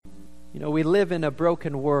You know, we live in a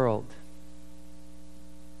broken world.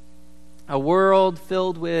 A world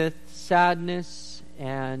filled with sadness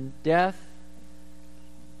and death.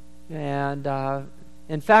 And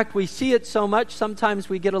in fact, we see it so much, sometimes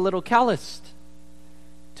we get a little calloused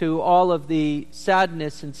to all of the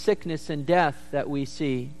sadness and sickness and death that we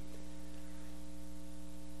see.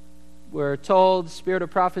 We're told, spirit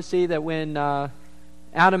of prophecy, that when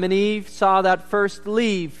Adam and Eve saw that first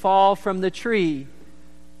leaf fall from the tree,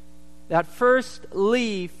 that first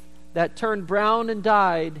leaf that turned brown and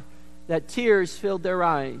died, that tears filled their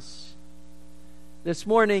eyes. This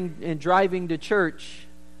morning, in driving to church,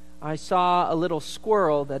 I saw a little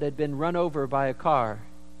squirrel that had been run over by a car.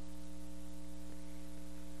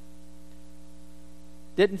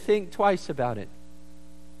 Didn't think twice about it.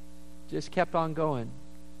 Just kept on going.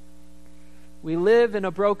 We live in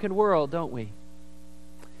a broken world, don't we?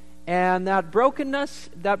 And that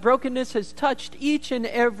brokenness has touched each and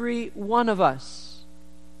every one of us.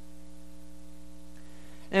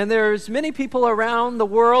 And there's many people around the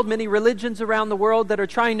world, many religions around the world that are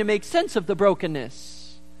trying to make sense of the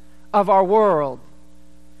brokenness of our world.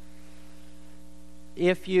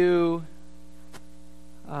 If you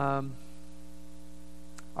are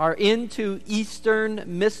into Eastern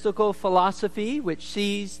mystical philosophy, which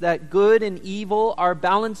sees that good and evil are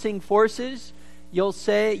balancing forces,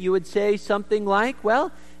 you would say something like,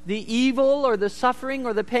 well, the evil or the suffering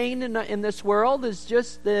or the pain in this world is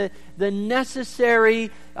just the necessary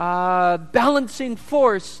balancing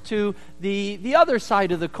force to the other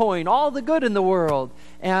side of the coin, all the good in the world.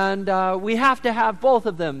 And we have to have both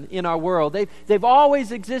of them in our world. They've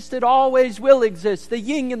always existed, always will exist. The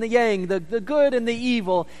yin and the yang, the good and the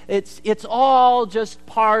evil. It's all just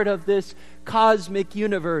part of this cosmic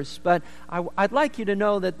universe. But I'd like you to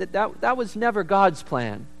know that was never God's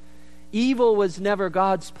plan. Evil was never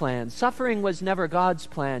God's plan. Suffering was never God's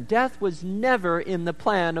plan. Death was never in the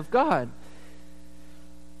plan of God.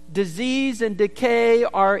 Disease and decay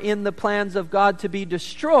are in the plans of God to be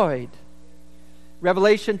destroyed.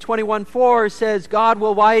 Revelation 21:4 says God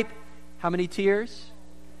will wipe how many tears?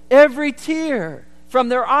 Every tear from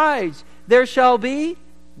their eyes. There shall be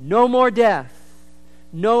no more death,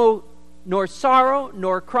 nor sorrow,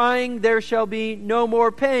 nor crying. There shall be no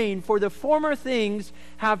more pain, for the former things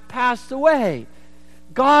have passed away.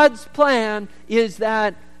 God's plan is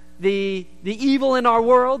that the evil in our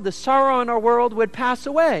world, the sorrow in our world would pass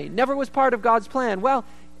away. Never was part of God's plan. Well,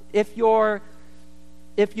 if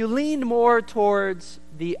you lean more towards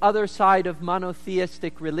the other side of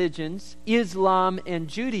monotheistic religions, Islam and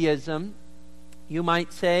Judaism, you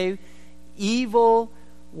might say evil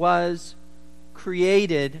was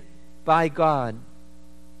created by God.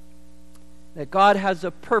 That God has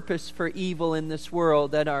a purpose for evil in this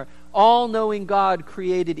world, that our all-knowing God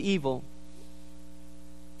created evil.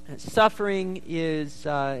 And suffering is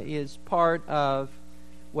part of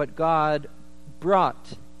what God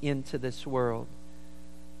brought into this world.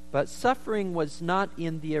 But suffering was not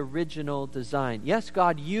in the original design. Yes,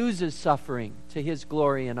 God uses suffering to His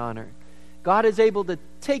glory and honor. God is able to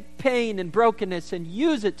take pain and brokenness and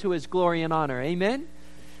use it to His glory and honor. Amen?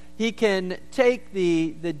 He can take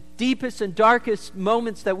the deepest and darkest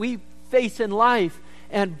moments that we face in life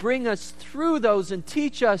and bring us through those and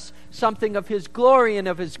teach us something of His glory and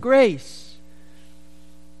of His grace.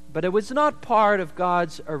 But it was not part of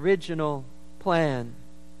God's original plan.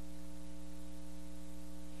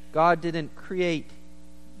 God didn't create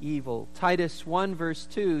evil. Titus 1 verse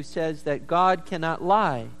 2 says that God cannot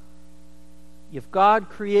lie. If God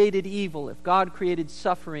created evil, if God created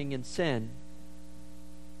suffering and sin,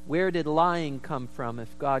 where did lying come from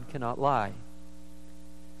if God cannot lie?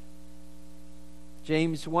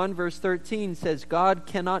 James 1 verse 13 says, God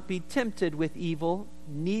cannot be tempted with evil,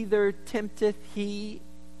 neither tempteth He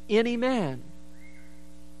any man.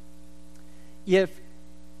 If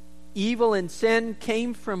evil and sin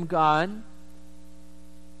came from God,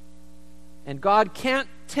 and God can't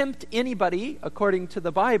tempt anybody, according to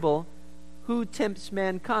the Bible, who tempts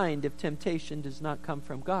mankind if temptation does not come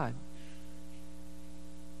from God?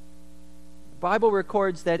 The Bible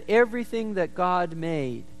records that everything that God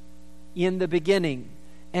made in the beginning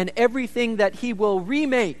and everything that He will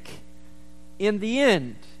remake in the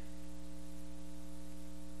end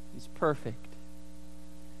is perfect,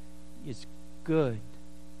 is good,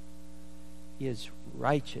 is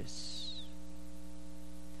righteous.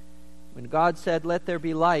 When God said, "Let there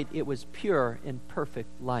be light," it was pure and perfect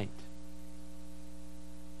light.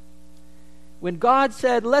 When God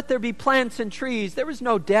said, "Let there be plants and trees," there was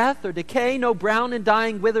no death or decay, no brown and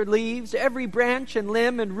dying withered leaves. Every branch and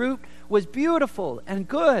limb and root was beautiful and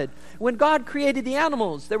good. When God created the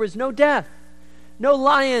animals, there was no death, No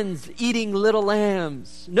lions eating little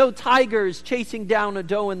lambs. No tigers chasing down a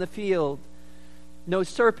doe in the field. No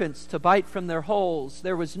serpents to bite from their holes.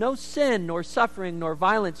 There was no sin, nor suffering, nor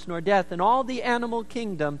violence, nor death in all the animal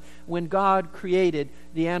kingdom when God created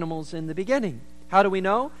the animals in the beginning. How do we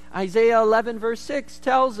know? Isaiah 11 verse 6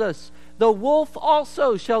 tells us, the wolf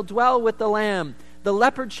also shall dwell with the lamb. The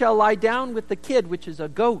leopard shall lie down with the kid, which is a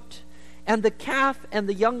goat. And the calf and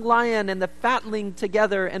the young lion and the fatling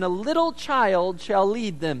together, and a little child shall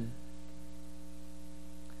lead them.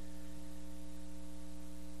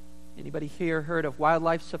 Anybody here heard of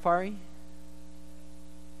wildlife safari?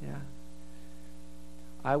 Yeah.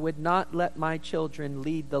 I would not let my children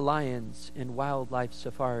lead the lions in wildlife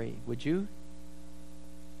safari. Would you?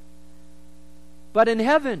 But in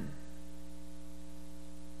heaven,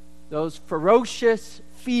 those ferocious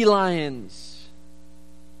felines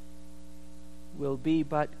will be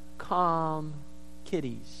but calm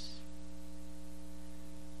kitties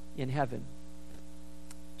in heaven,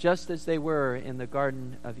 just as they were in the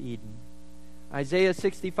Garden of Eden. Isaiah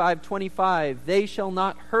 65:25, they shall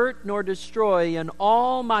not hurt nor destroy in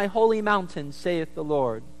all my holy mountain, saith the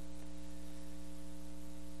Lord.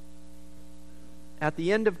 At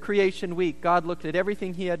the end of creation week, God looked at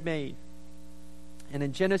everything he had made. And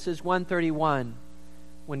in Genesis 1:31,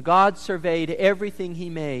 when God surveyed everything he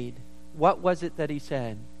made, what was it that he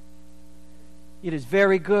said? It is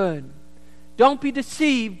very good. Don't be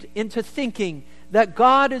deceived into thinking that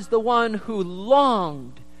God is the one who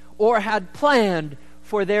longed or had planned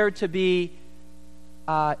for there to be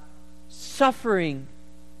suffering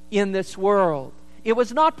in this world. It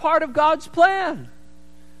was not part of God's plan.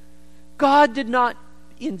 God did not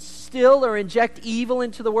instill or inject evil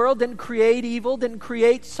into the world, didn't create evil, didn't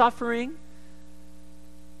create suffering.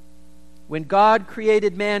 When God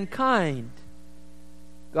created mankind,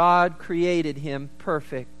 God created him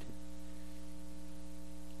perfect.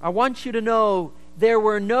 I want you to know there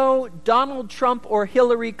were no Donald Trump or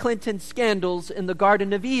Hillary Clinton scandals in the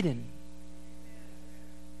Garden of Eden.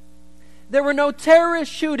 There were no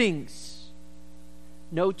terrorist shootings,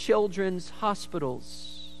 no children's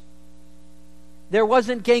hospitals. There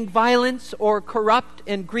wasn't gang violence or corrupt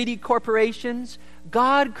and greedy corporations.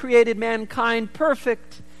 God created mankind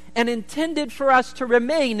perfect and intended for us to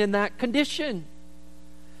remain in that condition.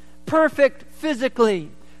 Perfect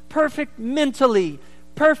physically, perfect mentally,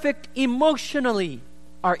 perfect emotionally.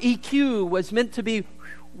 Our EQ was meant to be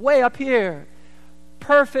way up here.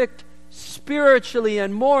 Perfect spiritually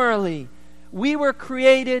and morally. We were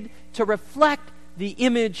created to reflect the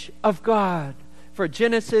image of God. For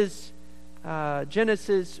Genesis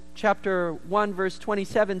chapter 1 verse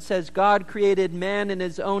 27 says God created man in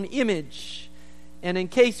his own image. And in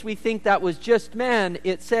case we think that was just man,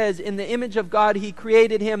 it says in the image of God he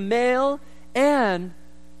created him, male and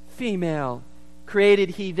female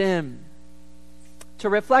created he them. To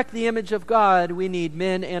reflect the image of God, we need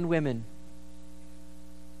men and women.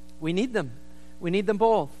 We need them. We need them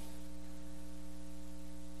both.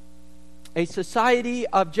 A society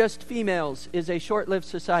of just females is a short-lived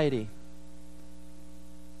society.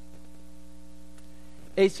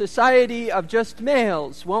 A society of just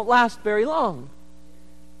males won't last very long.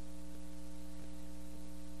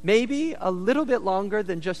 Maybe a little bit longer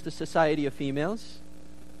than just a society of females.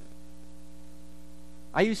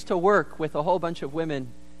 I used to work with a whole bunch of women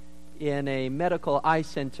in a medical eye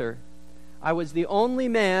center. I was the only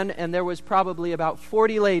man, and there was probably about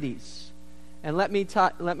 40 ladies. And let me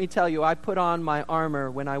tell you, I put on my armor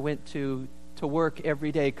when I went to work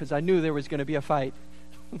every day because I knew there was going to be a fight.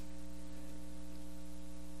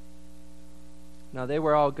 No, they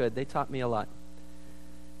were all good. They taught me a lot.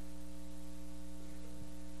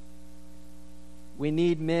 We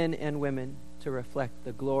need men and women to reflect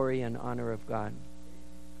the glory and honor of God.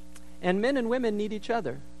 And men and women need each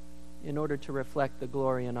other in order to reflect the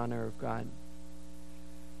glory and honor of God.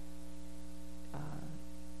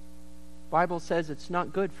 Bible says it's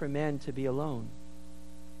not good for man to be alone.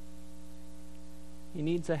 He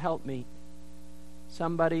needs a helpmeet.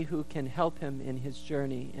 Somebody who can help him in his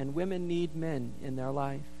journey. And women need men in their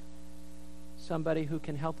life. Somebody who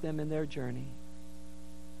can help them in their journey.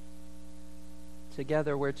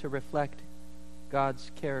 Together we're to reflect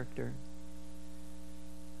God's character.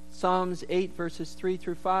 Psalms 8 verses 3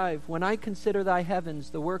 through 5. When I consider thy heavens,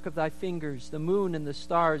 the work of thy fingers, the moon and the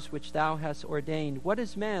stars which thou hast ordained, what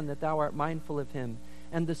is man that thou art mindful of him,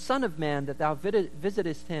 and the son of man that thou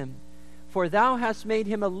visitest him? For thou hast made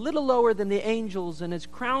him a little lower than the angels, and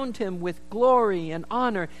hast crowned him with glory and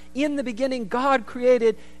honor. In the beginning, God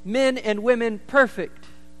created men and women perfect,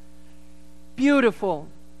 beautiful,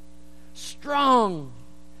 strong,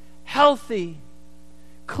 healthy,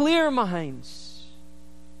 clear minds.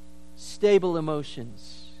 stable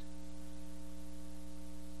emotions,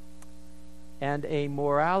 and a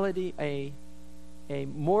morality, a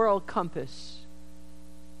moral compass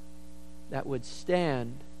that would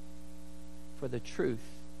stand for the truth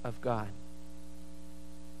of God.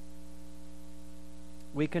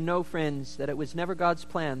 We can know, friends, that it was never God's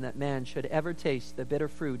plan that man should ever taste the bitter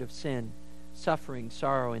fruit of sin, suffering,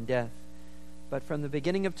 sorrow, and death. But from the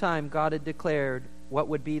beginning of time, God had declared what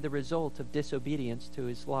would be the result of disobedience to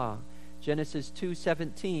his law. Genesis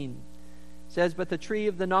 2:17 says, "But the tree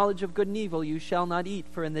of the knowledge of good and evil you shall not eat,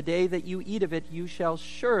 for in the day that you eat of it you shall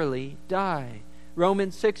surely die."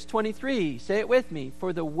 Romans 6:23, say it with me,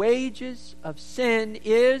 "For the wages of sin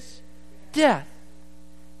is death.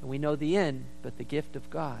 And we know the end, but the gift of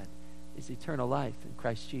God is eternal life in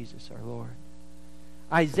Christ Jesus our Lord."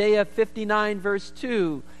 Isaiah 59 verse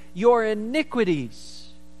 2, "Your iniquities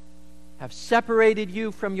have separated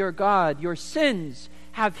you from your God. Your sins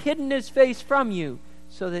have hidden his face from you,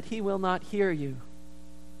 so that he will not hear you."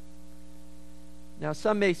 Now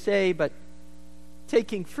some may say, but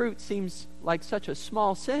taking fruit seems like such a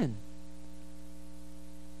small sin.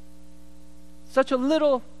 Such a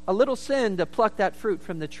little sin to pluck that fruit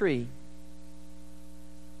from the tree.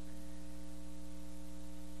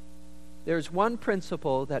 There's one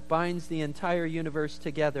principle that binds the entire universe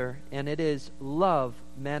together, and it is love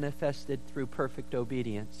manifested through perfect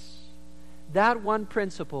obedience. That one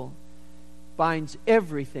principle binds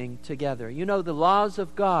everything together. You know, the laws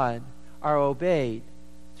of God are obeyed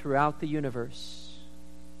throughout the universe.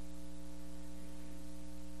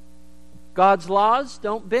 God's laws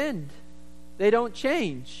don't bend. They don't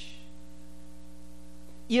change.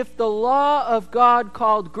 If the law of God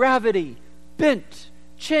called gravity bent,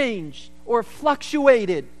 changed, or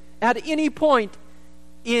fluctuated at any point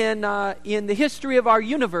in the history of our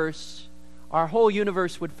universe, our whole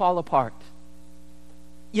universe would fall apart.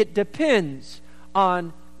 It depends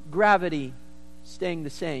on gravity staying the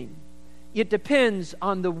same. It depends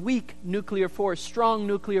on the weak nuclear force, strong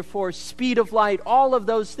nuclear force, speed of light, all of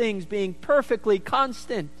those things being perfectly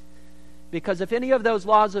constant. Because if any of those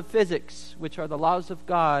laws of physics, which are the laws of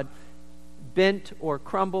God, bent or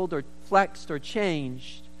crumbled or flexed or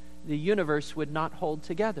changed, the universe would not hold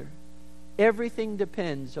together. Everything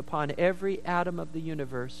depends upon every atom of the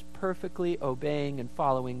universe perfectly obeying and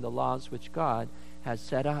following the laws which God has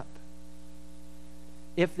set up.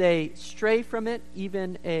 If they stray from it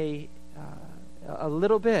even a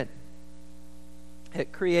little bit,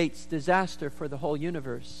 it creates disaster for the whole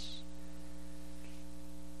universe.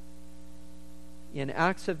 In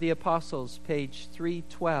Acts of the Apostles, page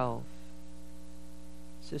 312,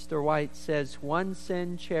 Sister White says, "One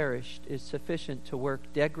sin cherished is sufficient to work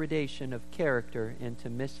degradation of character and to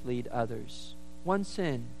mislead others." One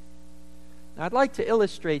sin. Now, I'd like to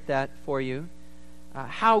illustrate that for you,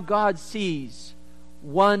 how God sees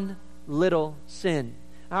one little sin.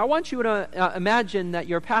 Now, I want you to imagine that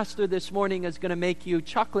your pastor this morning is going to make you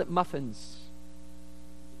chocolate muffins.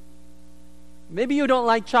 Maybe you don't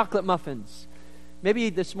like chocolate muffins.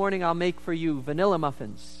 Maybe this morning I'll make for you vanilla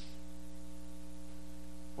muffins.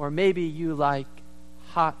 Or maybe you like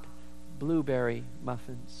hot blueberry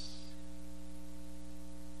muffins.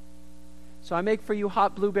 So I make for you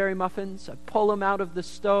hot blueberry muffins. I pull them out of the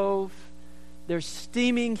stove. They're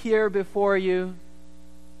steaming here before you.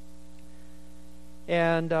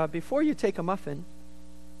 And before you take a muffin,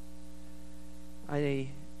 I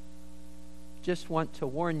just want to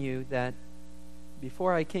warn you that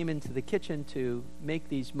before I came into the kitchen to make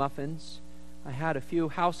these muffins, I had a few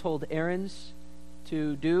household errands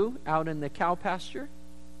to do out in the cow pasture.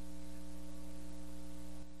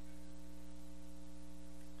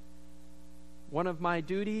 One of my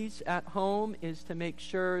duties at home is to make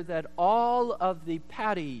sure that all of the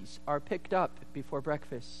patties are picked up before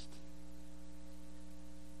breakfast.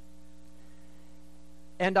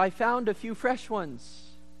 And I found a few fresh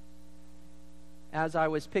ones as I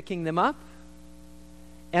was picking them up.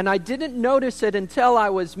 And I didn't notice it until I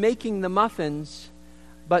was making the muffins,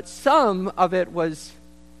 but some of it was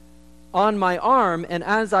on my arm, and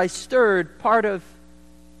as I stirred, part of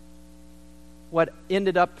what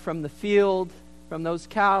ended up from the field, from those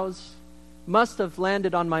cows, must have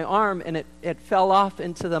landed on my arm, and it fell off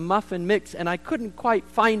into the muffin mix, and I couldn't quite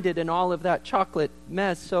find it in all of that chocolate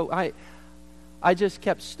mess, so I just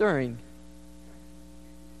kept stirring.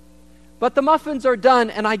 But the muffins are done,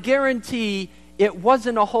 and I guarantee it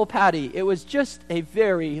wasn't a whole patty. It was just a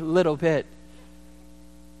very little bit.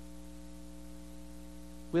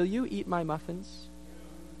 Will you eat my muffins?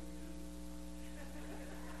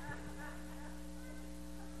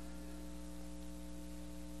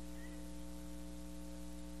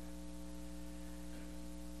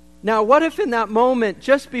 Now, what if in that moment,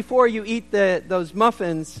 just before you eat those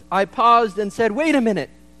muffins, I paused and said, wait a minute,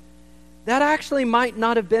 that actually might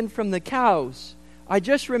not have been from the cows. I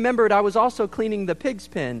just remembered I was also cleaning the pig's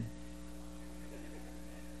pen.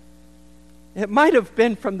 It might have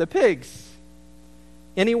been from the pigs.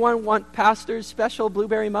 Anyone want Pastor's special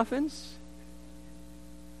blueberry muffins?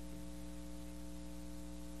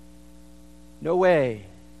 No way.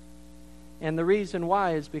 And the reason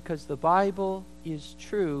why is because the Bible is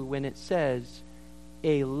true when it says,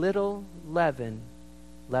 a little leaven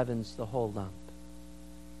leavens the whole lump.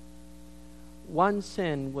 One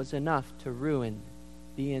sin was enough to ruin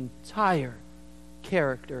the entire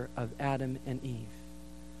character of Adam and Eve.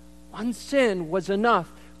 One sin was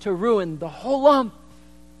enough to ruin the whole lump.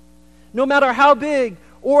 No matter how big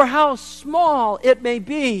or how small it may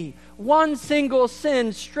be, one single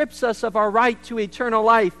sin strips us of our right to eternal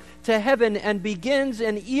life, to heaven, and begins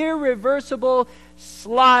an irreversible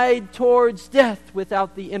slide towards death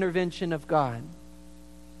without the intervention of God.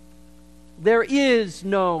 There is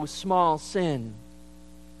no small sin,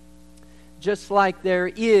 just like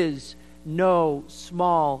there is no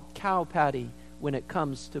small cow patty when it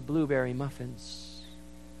comes to blueberry muffins.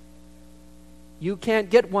 You can't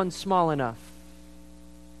get one small enough.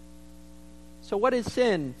 So what is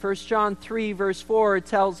sin? 1 John 3 verse 4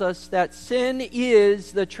 tells us that sin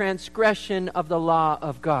is the transgression of the law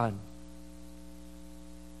of God.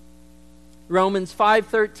 Romans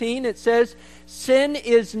 5:13, it says, sin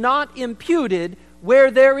is not imputed where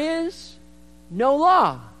there is no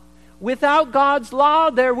law. Without God's law,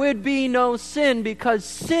 there would be no sin, because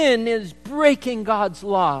sin is breaking God's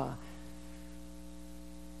law.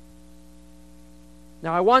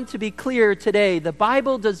 Now, I want to be clear today. The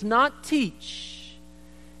Bible does not teach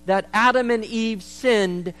that Adam and Eve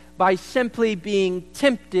sinned by simply being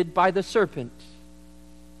tempted by the serpent.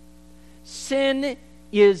 Sin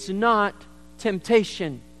is not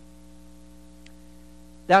temptation.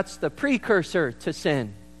 That's the precursor to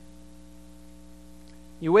sin.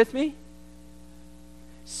 You with me?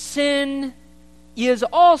 Sin is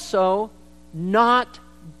also not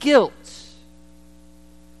guilt.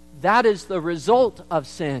 That is the result of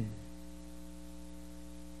sin.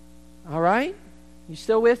 All right? You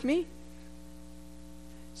still with me?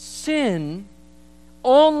 Sin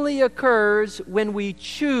only occurs when we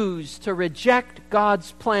choose to reject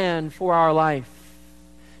God's plan for our life.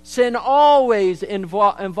 Sin always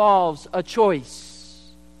involves a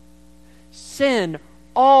choice. Sin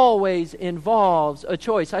always involves a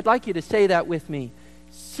choice. I'd like you to say that with me.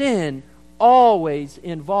 Sin always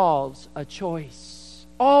involves a choice.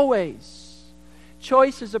 Always.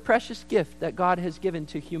 Choice is a precious gift that God has given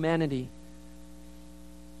to humanity.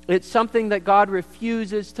 It's something that God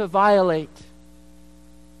refuses to violate.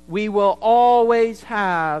 We will always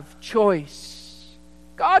have choice.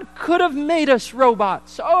 God could have made us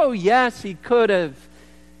robots. Oh, yes, He could have.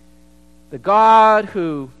 The God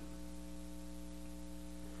who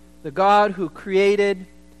created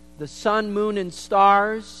the sun, moon, and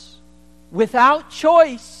stars, without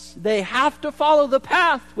choice, they have to follow the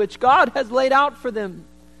path which God has laid out for them.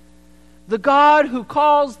 The God who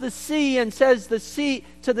calls the sea and says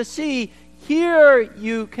to the sea, here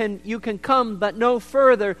you can come, but no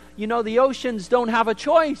further. You know, the oceans don't have a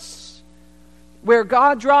choice. Where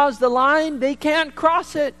God draws the line, they can't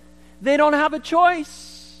cross it. They don't have a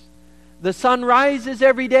choice. The sun rises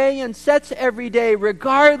every day and sets every day,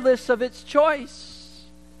 regardless of its choice.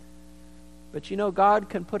 But you know, God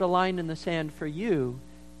can put a line in the sand for you,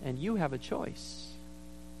 and you have a choice.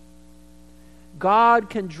 God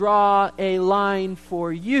can draw a line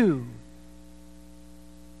for you,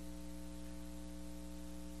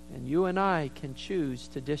 and you and I can choose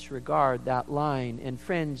to disregard that line. And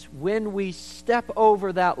friends, when we step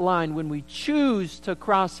over that line, when we choose to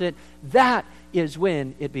cross it, that is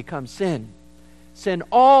when it becomes sin. Sin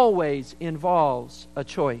always involves a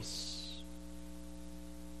choice.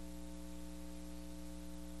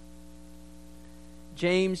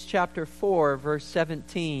 James chapter 4, verse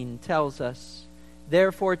 17 tells us,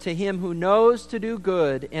 therefore to him who knows to do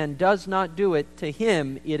good and does not do it, to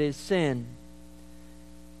him it is sin.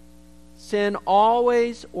 Sin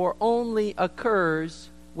always or only occurs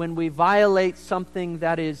when we violate something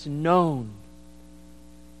that is known.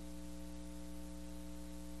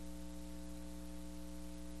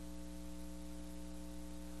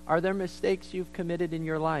 Are there mistakes you've committed in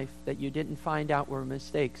your life that you didn't find out were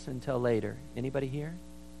mistakes until later? Anybody here?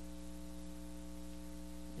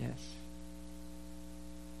 Yes.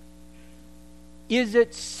 Is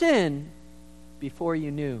it sin before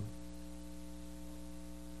you knew?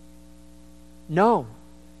 No,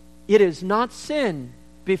 it is not sin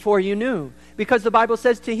before you knew. Because the Bible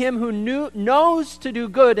says, to him who knows to do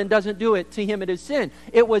good and doesn't do it, to him it is sin.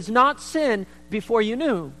 It was not sin before you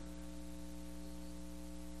knew.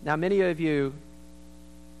 Now, many of you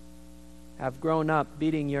have grown up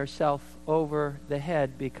beating yourself over the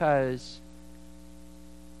head because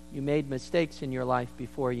you made mistakes in your life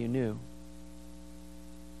before you knew.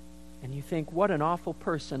 And you think, what an awful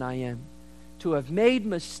person I am to have made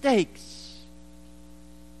mistakes.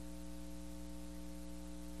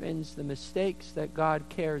 Friends, the mistakes that God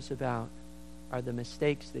cares about are the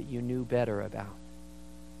mistakes that you knew better about.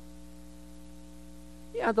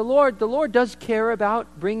 Yeah, the Lord does care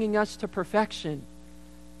about bringing us to perfection.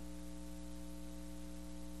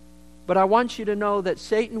 But I want you to know that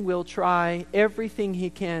Satan will try everything he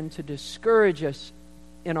can to discourage us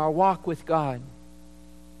in our walk with God,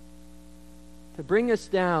 to bring us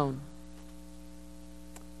down,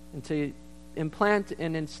 and to implant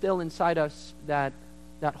and instill inside us that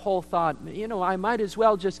whole thought, I might as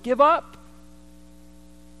well just give up.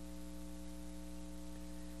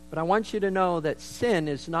 But I want you to know that sin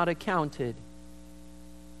is not accounted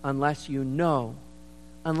unless you know,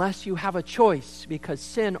 unless you have a choice, because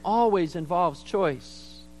sin always involves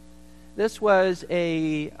choice. This was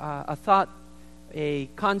a thought, a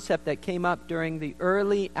concept that came up during the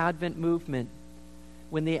early Advent movement.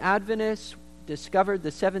 When the Adventists discovered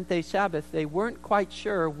the seventh-day Sabbath, they weren't quite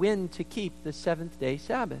sure when to keep the seventh-day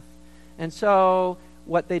Sabbath. And so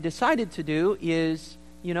what they decided to do is,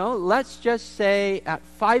 let's just say at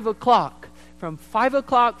 5 o'clock, from 5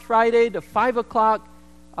 o'clock Friday to 5 o'clock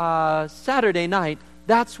Saturday night,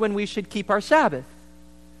 that's when we should keep our Sabbath.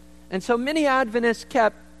 And so many Adventists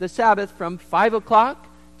kept the Sabbath from 5 o'clock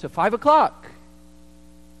to 5 o'clock.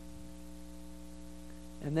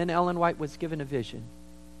 And then Ellen White was given a vision.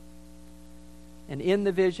 And in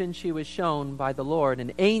the vision, she was shown by the Lord.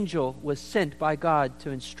 An angel was sent by God to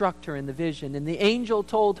instruct her in the vision. And the angel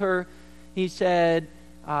told her, he said,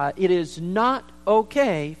 it is not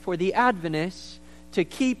okay for the Adventists to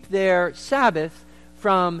keep their Sabbath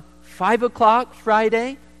from 5 o'clock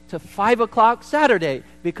Friday to 5 o'clock Saturday,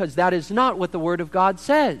 because that is not what the Word of God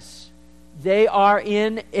says. They are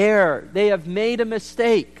in error. They have made a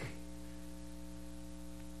mistake.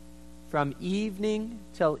 From evening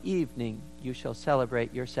till evening, you shall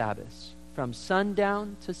celebrate your Sabbaths. From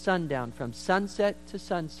sundown to sundown, from sunset to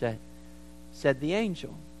sunset, said the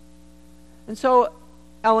angel. And so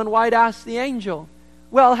Ellen White asked the angel,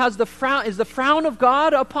 well, is the frown of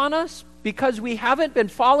God upon us because we haven't been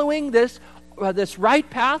following this right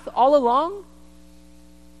path all along?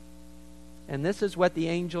 And this is what the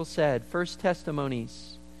angel said. First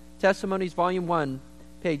Testimonies, Volume 1,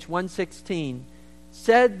 page 116.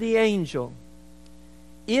 Said the angel,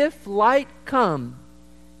 if light come,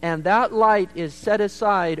 and that light is set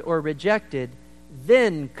aside or rejected,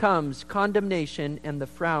 then comes condemnation and the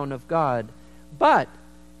frown of God. But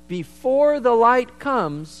before the light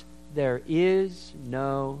comes, there is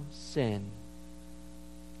no sin,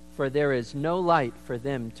 for there is no light for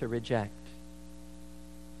them to reject.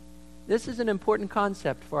 This is an important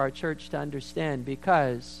concept for our church to understand,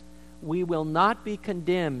 because we will not be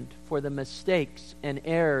condemned for the mistakes and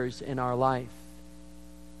errors in our life.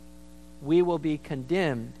 We will be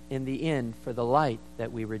condemned in the end for the light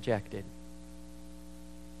that we rejected.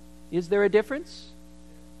 Is there a difference?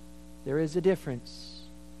 There is a difference.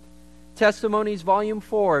 Testimonies, Volume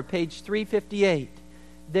 4, page 358.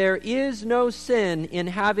 There is no sin in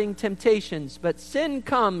having temptations, but sin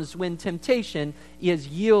comes when temptation is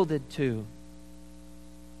yielded to.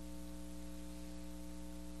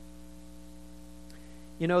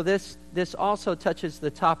 This also touches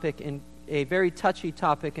the topic, in a very touchy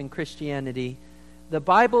topic in Christianity. The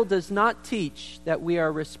Bible does not teach that we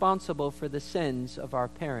are responsible for the sins of our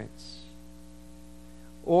parents,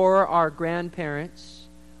 or our grandparents,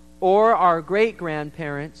 or our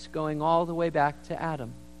great-grandparents, going all the way back to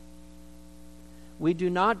Adam. We do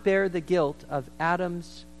not bear the guilt of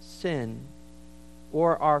Adam's sin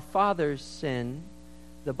or our father's sin.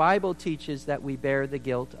 The Bible teaches that we bear the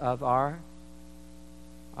guilt of our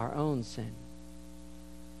own sin.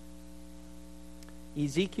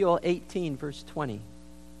 Ezekiel 18, verse 20.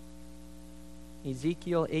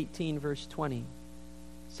 Ezekiel 18, verse 20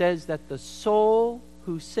 says that the soul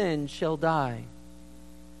who sins shall die.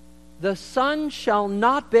 The son shall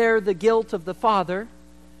not bear the guilt of the father,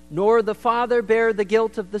 nor the father bear the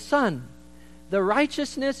guilt of the son. The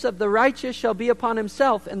righteousness of the righteous shall be upon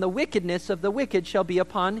himself, and the wickedness of the wicked shall be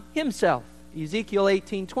upon himself. Ezekiel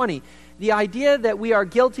 18:20. The idea that we are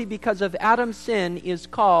guilty because of Adam's sin is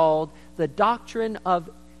called the doctrine of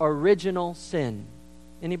original sin.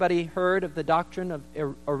 Anybody heard of the doctrine of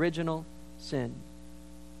original sin?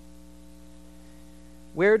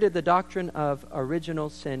 Where did the doctrine of original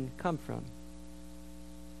sin come from?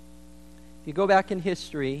 If you go back in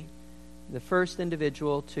history, the first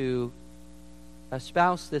individual to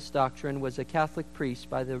espouse this doctrine was a Catholic priest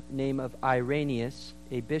by the name of Irenaeus,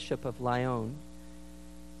 a bishop of Lyon.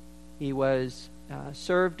 He was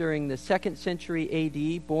served during the 2nd century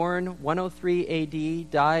A.D., born 103 A.D.,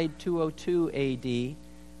 died 202 A.D.,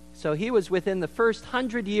 so he was within the first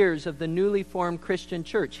 100 years of the newly formed Christian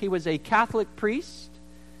church. He was a Catholic priest,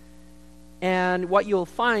 and what you'll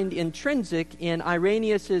find intrinsic in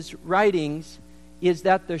Irenaeus' writings is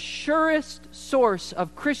that the surest source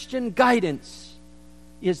of Christian guidance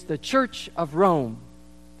is the Church of Rome.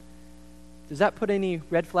 Does that put any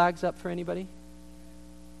red flags up for anybody?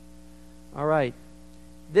 All right.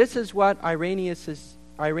 This is what Irenaeus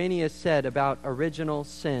said about original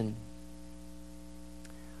sin.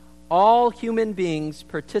 All human beings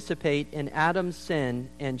participate in Adam's sin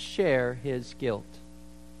and share his guilt.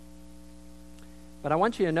 But I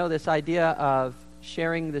want you to know this idea of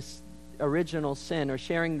sharing this original sin or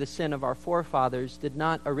sharing the sin of our forefathers did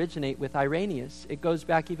not originate with Irenaeus. It goes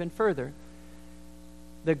back even further.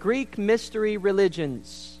 The Greek mystery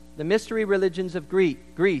religions, the mystery religions of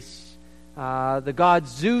Greece, the god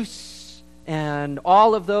Zeus and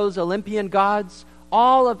all of those Olympian gods,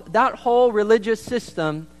 all of that whole religious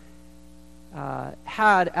system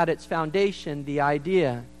had at its foundation the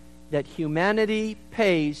idea that humanity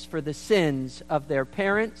pays for the sins of their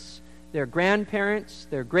parents, their grandparents,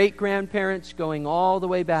 their great-grandparents, going all the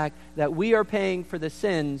way back, that we are paying for the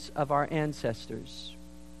sins of our ancestors.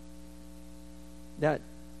 That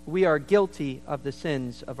we are guilty of the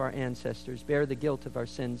sins of our ancestors, bear the guilt of our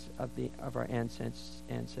sins of our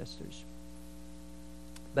ancestors.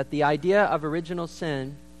 But the idea of original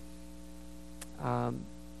sin,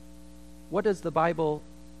 what does the Bible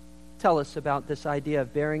tell us about this idea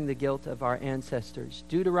of bearing the guilt of our ancestors?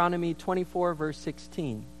 Deuteronomy 24, verse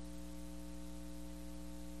 16.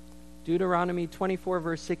 Deuteronomy 24,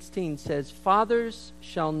 verse 16 says, "Fathers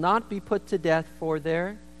shall not be put to death for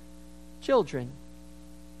their children,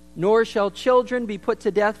 nor shall children be put to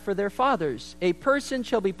death for their fathers. A person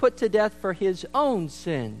shall be put to death for his own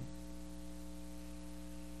sin."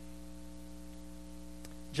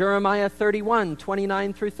 Jeremiah 31,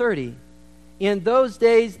 29 through 30. "In those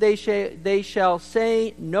days they shall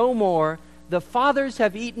say no more, 'The fathers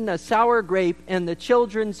have eaten a sour grape, and the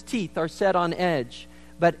children's teeth are set on edge.'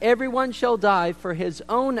 But everyone shall die for his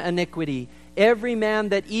own iniquity. Every man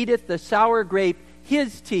that eateth the sour grape,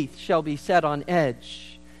 his teeth shall be set on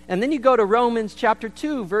edge." And then you go to Romans chapter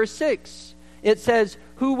 2, verse 6. It says,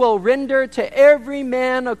 "Who will render to every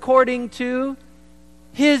man according to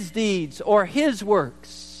his deeds," or his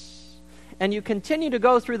works. And you continue to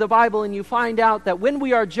go through the Bible and you find out that when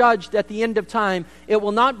we are judged at the end of time, it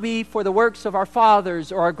will not be for the works of our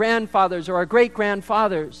fathers or our grandfathers or our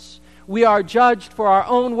great-grandfathers. We are judged for our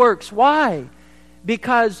own works. Why?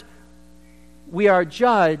 Because we are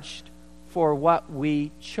judged for what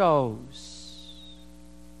we chose,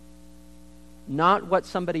 not what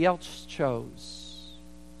somebody else chose.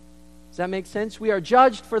 Does that make sense? We are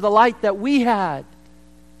judged for the light that we had,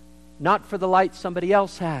 not for the light somebody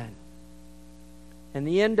else had. In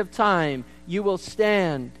the end of time, you will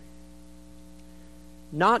stand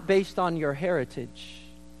not based on your heritage,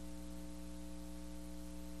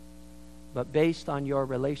 but based on your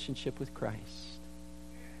relationship with Christ.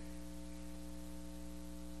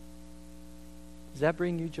 Does that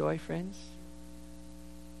bring you joy, friends?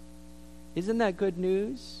 Isn't that good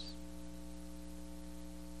news?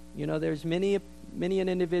 You know, there's many an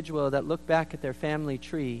individual that look back at their family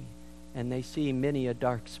tree and they see many a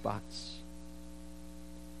dark spots.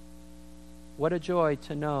 What a joy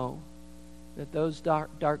to know that those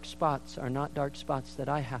dark spots are not dark spots that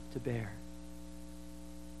I have to bear.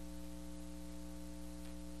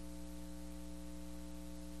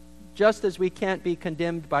 Just as we can't be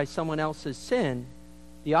condemned by someone else's sin,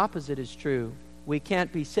 the opposite is true. We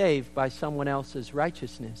can't be saved by someone else's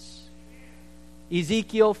righteousness.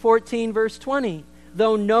 Ezekiel 14, verse 20.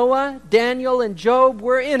 "Though Noah, Daniel, and Job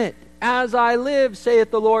were in it, as I live, saith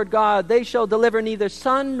the Lord God, they shall deliver neither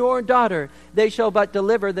son nor daughter. They shall but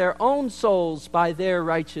deliver their own souls by their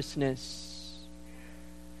righteousness."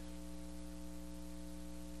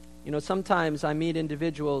 You know, sometimes I meet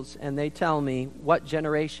individuals and they tell me what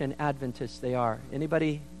generation Adventists they are.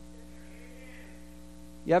 Anybody?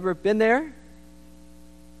 You ever been there?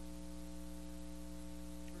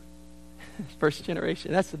 First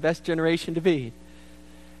generation. That's the best generation to be.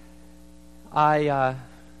 I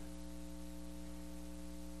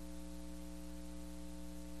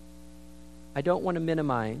don't want to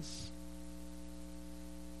minimize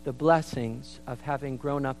the blessings of having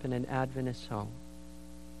grown up in an Adventist home.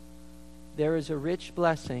 There is a rich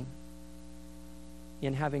blessing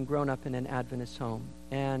in having grown up in an Adventist home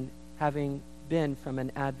and having been from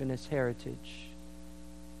an Adventist heritage.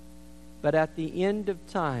 But at the end of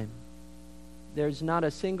time, there's not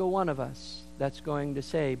a single one of us that's going to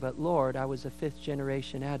say, "But Lord, I was a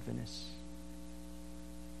fifth-generation Adventist."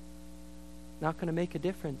 Not going to make a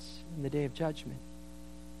difference in the day of judgment.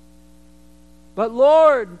 "But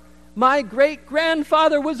Lord, my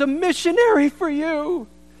great-grandfather was a missionary for you.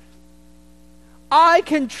 I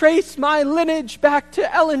can trace my lineage back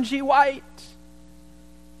to Ellen G. White.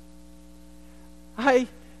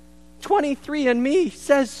 23andMe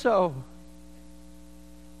says so."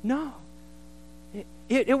 No.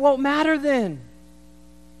 It won't matter then.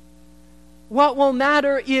 What will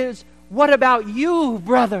matter is, what about you,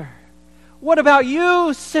 brother? What about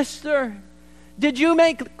you, sister? Did you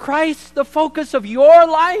make Christ the focus of your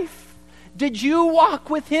life? Did you walk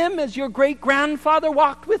with Him as your great-grandfather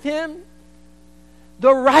walked with Him?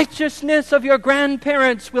 The righteousness of your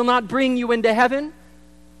grandparents will not bring you into heaven.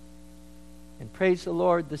 And praise the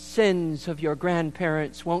Lord, the sins of your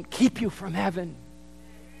grandparents won't keep you from heaven.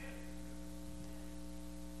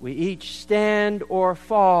 We each stand or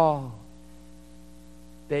fall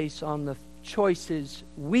based on the choices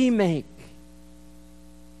we make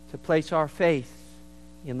to place our faith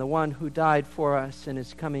in the one who died for us and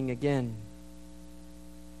is coming again.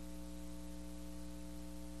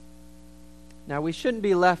 Now, we shouldn't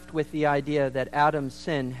be left with the idea that Adam's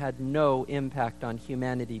sin had no impact on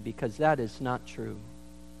humanity, because that is not true.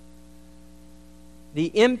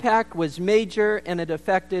 The impact was major, and it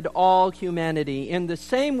affected all humanity. In the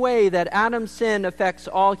same way that Adam's sin affects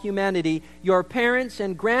all humanity, your parents'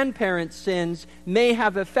 and grandparents' sins may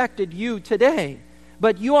have affected you today,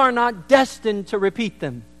 but you are not destined to repeat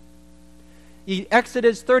them.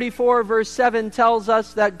 Exodus 34 verse 7 tells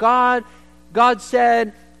us that God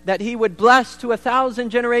said that He would bless to 1,000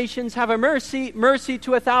 generations, have a mercy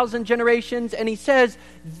to 1,000 generations. And He says,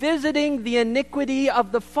 visiting the iniquity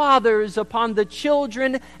of the fathers upon the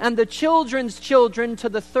children and the children's children to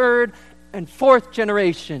the third and fourth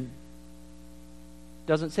generation.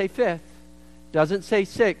 Doesn't say fifth. Doesn't say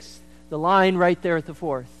sixth. The line right there at the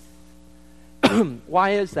fourth.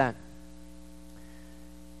 Why is that?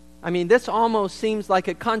 I mean, this almost seems like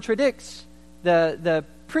it contradicts the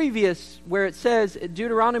previous, where it says,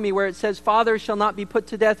 Deuteronomy, where it says, fathers shall not be put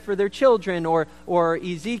to death for their children, or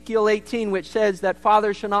Ezekiel 18, which says that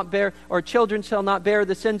fathers shall not bear, or children shall not bear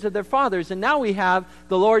the sins of their fathers. And now we have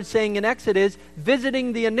the Lord saying in Exodus,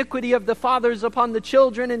 visiting the iniquity of the fathers upon the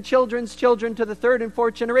children and children's children to the third and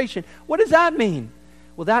fourth generation. What does that mean?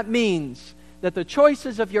 Well, that means that the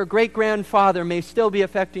choices of your great-grandfather may still be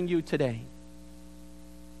affecting you today.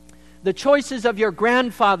 The choices of your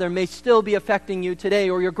grandfather may still be affecting you today,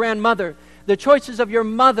 or your grandmother. The choices of your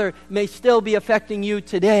mother may still be affecting you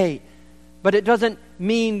today. But it doesn't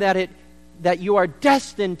mean that you are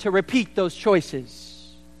destined to repeat those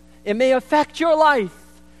choices. It may affect your life,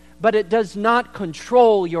 but it does not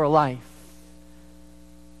control your life.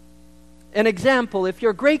 An example, if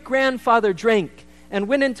your great-grandfather drank and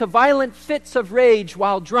went into violent fits of rage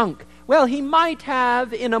while drunk, well, he might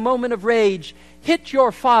have, in a moment of rage, hit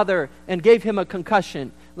your father and gave him a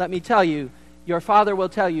concussion. Let me tell you, your father will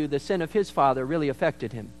tell you the sin of his father really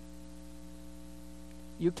affected him.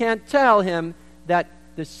 You can't tell him that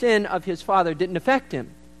the sin of his father didn't affect him.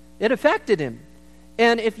 It affected him.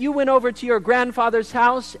 And if you went over to your grandfather's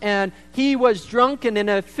house and he was drunk and in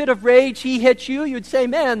a fit of rage he hit you, you'd say,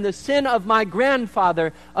 man, the sin of my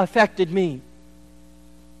grandfather affected me.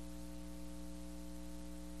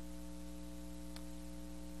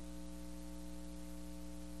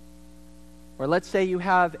 Or let's say you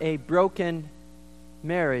have a broken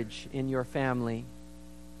marriage in your family.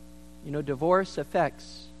 You know, divorce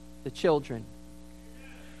affects the children.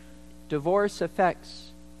 Divorce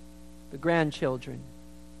affects the grandchildren.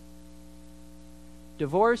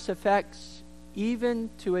 Divorce affects,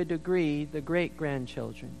 even to a degree, the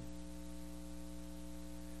great-grandchildren.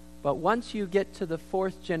 But once you get to the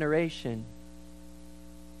fourth generation,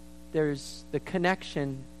 the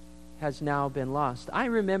connection has now been lost. I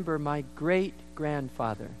remember my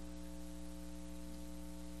great-grandfather.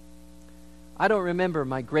 I don't remember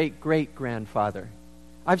my great-great-grandfather.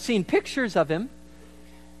 I've seen pictures of him.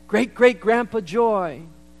 Great-great-grandpa Joy.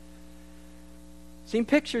 Seen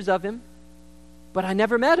pictures of him, but I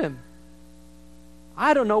never met him.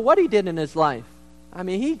 I don't know what he did in his life. I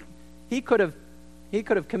mean, he could have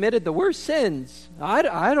committed the worst sins. I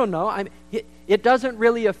don't know. It doesn't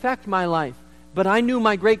really affect my life. But I knew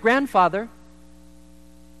my great-grandfather.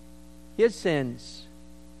 His sins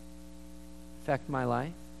affect my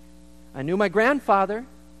life. I knew my grandfather,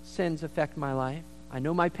 sins affect my life. I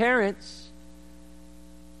know my parents.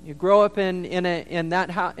 You grow up in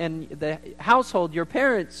the household, your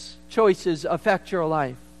parents' choices affect your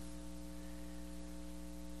life.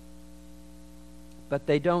 But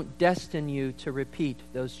they don't destine you to repeat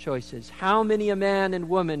those choices. How many a man and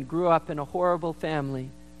woman grew up in a horrible family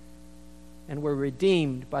and were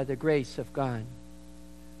redeemed by the grace of God?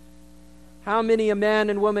 How many a man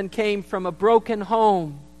and woman came from a broken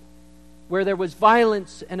home where there was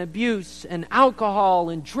violence and abuse and alcohol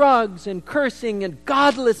and drugs and cursing and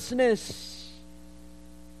godlessness,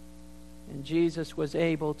 and Jesus was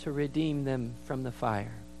able to redeem them from the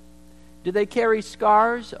fire? Do they carry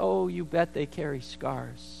scars? Oh, you bet they carry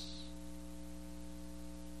scars.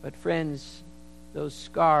 But friends, those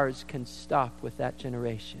scars can stop with that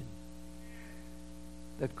generation.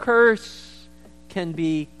 The curse can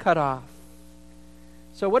be cut off.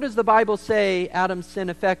 So what does the Bible say Adam's sin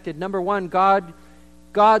affected? Number one,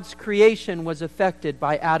 God's creation was affected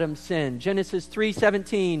by Adam's sin. Genesis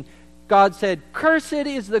 3:17, God said, "Cursed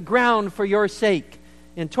is the ground for your sake.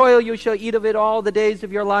 In toil you shall eat of it all the days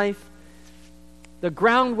of your life." The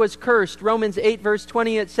ground was cursed. Romans 8 verse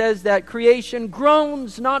 20, it says that creation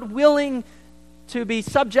groans, not willing to be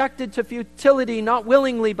subjected to futility, not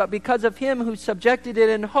willingly, but because of Him who subjected it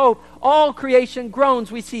in hope. All creation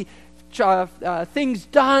groans. We see things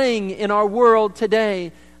dying in our world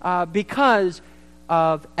today because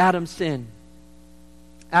of Adam's sin.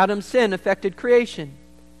 Adam's sin affected creation.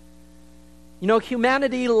 You know,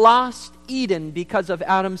 humanity lost Eden because of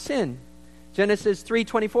Adam's sin. Genesis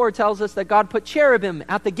 3:24 tells us that God put cherubim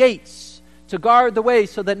at the gates to guard the way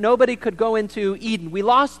so that nobody could go into Eden. We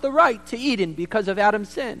lost the right to Eden because of Adam's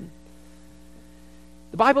sin.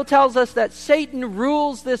 The Bible tells us that Satan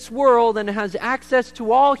rules this world and has access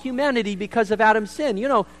to all humanity because of Adam's sin. You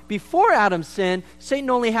know, before Adam's sin, Satan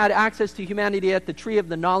only had access to humanity at the tree of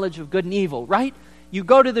the knowledge of good and evil, right? You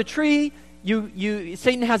go to the tree,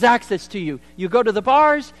 Satan has access to you. You go to the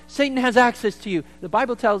bars, Satan has access to you. The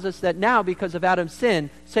Bible tells us that now, because of Adam's sin,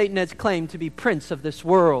 Satan has claimed to be prince of this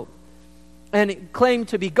world and claimed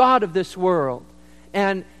to be God of this world.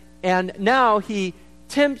 And now he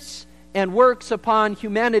tempts and works upon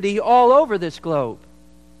humanity all over this globe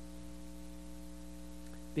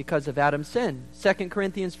because of Adam's sin. 2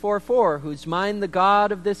 Corinthians 4:4, whose mind the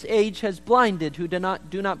God of this age has blinded, who do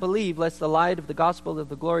not believe, lest the light of the gospel of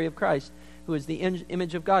the glory of Christ, who is the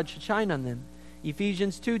image of God, should shine on them.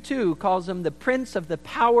 Ephesians 2:2 calls him the prince of the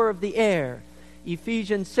power of the air.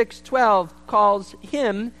 Ephesians 6:12 calls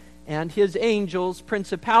him and his angels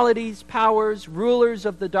principalities, powers, rulers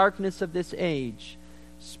of the darkness of this age,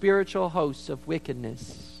 spiritual hosts of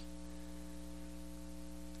wickedness.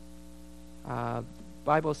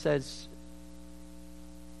 Bible says,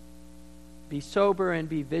 "Be sober and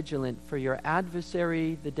be vigilant, for your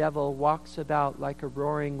adversary, the devil, walks about like a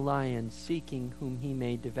roaring lion, seeking whom he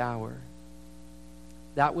may devour."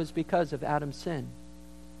 That was because of Adam's sin.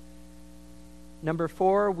 Number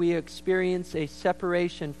 4, we experience a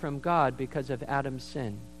separation from God because of Adam's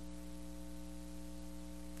sin.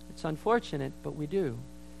 It's unfortunate, but we do.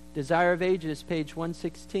 Desire of Ages, page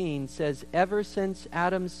 116, says, "Ever since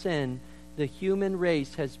Adam's sin, the human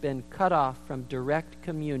race has been cut off from direct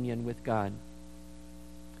communion with God."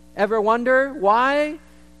 Ever wonder why?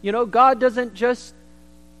 You know, God the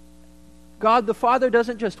Father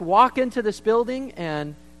doesn't just walk into this building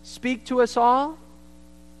and speak to us all?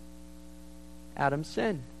 Adam's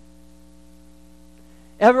sin.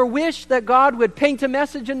 Ever wish that God would paint a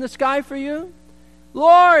message in the sky for you?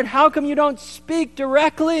 Lord, how come you don't speak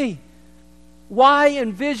directly? Why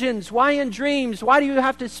in visions? Why in dreams? Why do you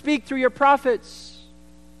have to speak through your prophets?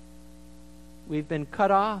 We've been cut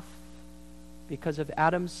off because of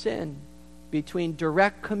Adam's sin between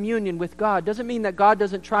direct communion with God. Doesn't mean that God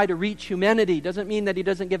doesn't try to reach humanity. Doesn't mean that He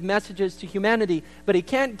doesn't give messages to humanity. But He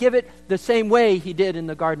can't give it the same way He did in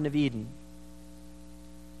the Garden of Eden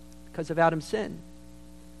because of Adam's sin.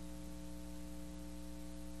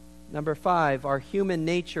 Number 5, our human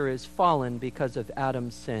nature is fallen because of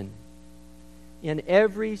Adam's sin. In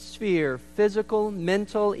every sphere, physical,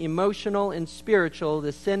 mental, emotional, and spiritual,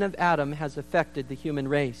 the sin of Adam has affected the human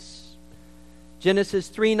race. Genesis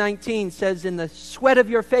 3:19 says, "In the sweat of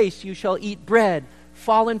your face you shall eat bread."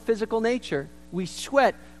 Fallen physical nature. We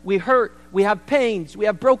sweat, we hurt, we have pains, we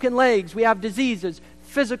have broken legs, we have diseases.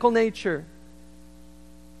 Physical nature.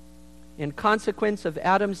 In consequence of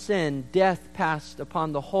Adam's sin, death passed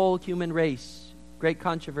upon the whole human race. Great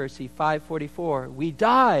Controversy 5:44. We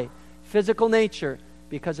die. Physical nature.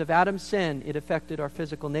 Because of Adam's sin, it affected our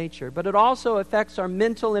physical nature. But it also affects our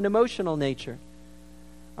mental and emotional nature.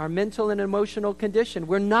 our mental and emotional condition.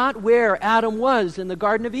 We're not where Adam was in the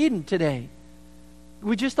Garden of Eden today.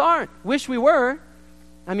 We just aren't. Wish we were.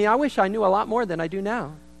 I mean, I wish I knew a lot more than I do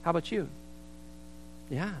now. How about you?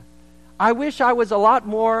 Yeah. I wish I was a lot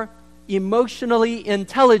more emotionally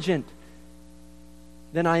intelligent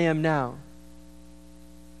than I am now.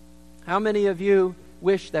 How many of you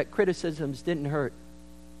wish that criticisms didn't hurt?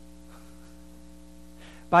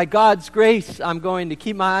 By God's grace, I'm going to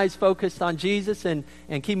keep my eyes focused on Jesus and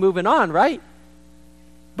keep moving on, right?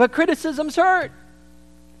 But criticisms hurt.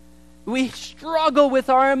 We struggle with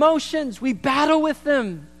our emotions. We battle with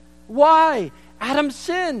them. Why? Adam's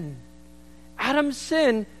sin. Adam's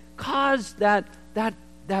sin caused that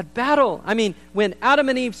battle. I mean, when Adam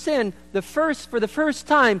and Eve sinned, for the first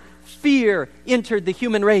time, fear entered the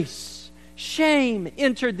human race. Shame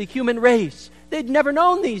entered the human race. They'd never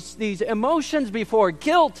known these emotions before.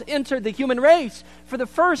 Guilt entered the human race. For the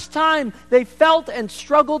first time, they felt and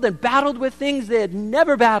struggled and battled with things they had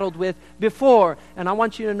never battled with before. And I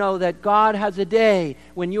want you to know that God has a day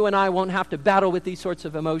when you and I won't have to battle with these sorts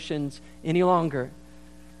of emotions any longer.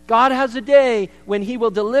 God has a day when He will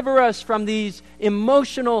deliver us from these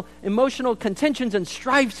emotional contentions and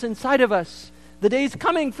strifes inside of us. The day's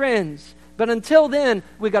coming, friends. But until then,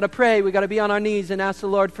 we got to pray. We got to be on our knees and ask the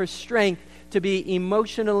Lord for strength to be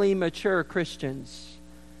emotionally mature Christians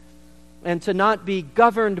and to not be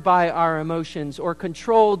governed by our emotions or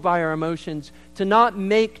controlled by our emotions, to not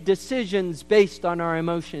make decisions based on our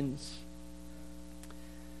emotions.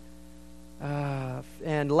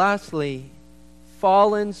 And lastly,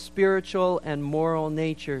 fallen spiritual and moral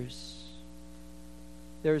natures.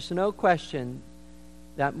 There's no question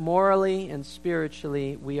that morally and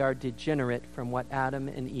spiritually we are degenerate from what Adam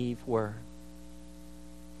and Eve were.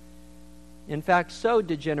 In fact, so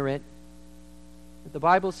degenerate that the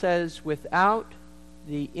Bible says without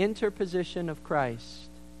the interposition of Christ,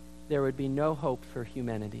 there would be no hope for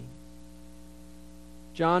humanity.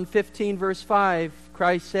 John 15, verse 5,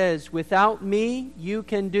 Christ says, without me, you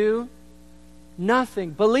can do nothing.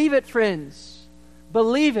 Believe it, friends.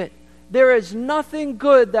 Believe it. There is nothing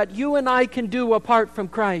good that you and I can do apart from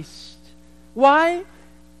Christ. Why?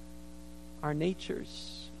 Our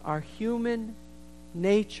natures, our human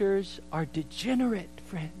natures are degenerate,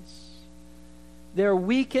 friends. They're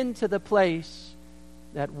weakened to the place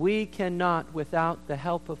that we cannot, without the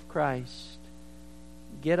help of Christ,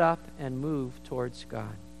 get up and move towards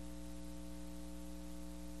God.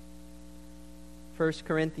 1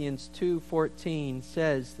 Corinthians 2:14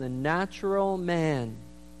 says, the natural man,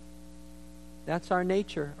 that's our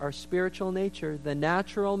nature, our spiritual nature, the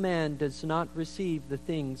natural man does not receive the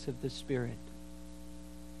things of the Spirit.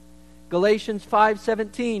 Galatians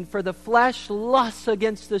 5:17, for the flesh lusts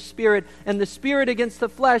against the Spirit, and the Spirit against the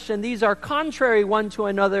flesh, and these are contrary one to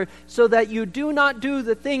another, so that you do not do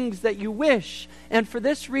the things that you wish. And for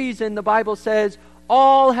this reason, the Bible says,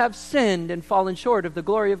 all have sinned and fallen short of the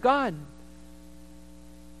glory of God.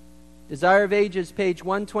 Desire of Ages, page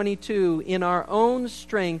 122, in our own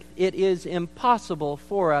strength, it is impossible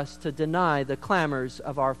for us to deny the clamors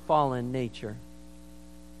of our fallen nature.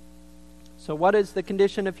 So what is the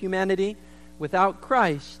condition of humanity? Without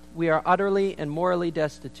Christ, we are utterly and morally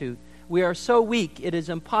destitute. We are so weak, it is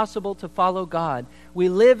impossible to follow God. We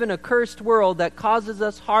live in a cursed world that causes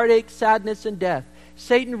us heartache, sadness, and death.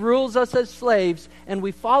 Satan rules us as slaves, and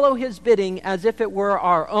we follow his bidding as if it were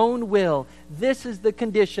our own will. This is the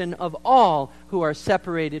condition of all who are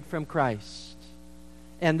separated from Christ.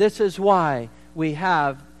 And this is why we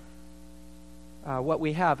have what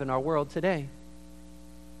we have in our world today.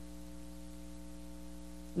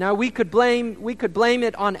 Now, we could blame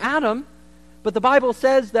it on Adam, but the Bible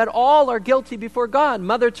says that all are guilty before God.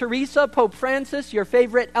 Mother Teresa, Pope Francis, your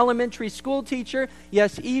favorite elementary school teacher,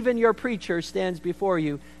 yes, even your preacher stands before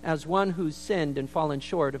you as one who's sinned and fallen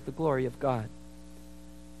short of the glory of God.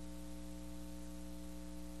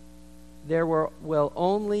 There will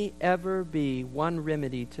only ever be one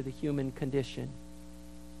remedy to the human condition: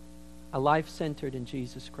 a life centered in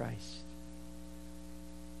Jesus Christ.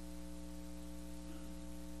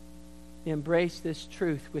 Embrace this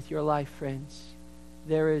truth with your life, friends.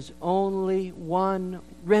 There is only one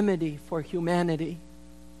remedy for humanity.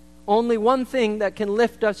 Only one thing that can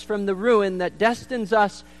lift us from the ruin that destines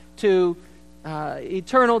us to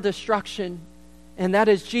eternal destruction, and that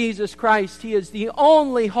is Jesus Christ. He is the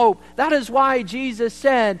only hope. That is why Jesus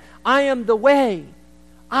said, I am the way,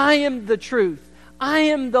 I am the truth, I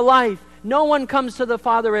am the life. No one comes to the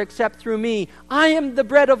Father except through me. I am the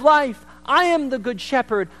bread of life. I am the good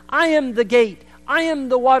shepherd. I am the gate. I am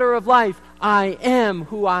the water of life. I am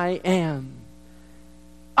who I am.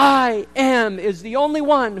 I am is the only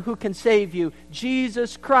one who can save you.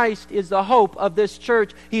 Jesus Christ is the hope of this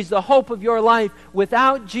church. He's the hope of your life.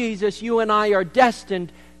 Without Jesus, you and I are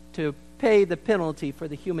destined to pay the penalty for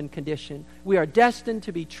the human condition. We are destined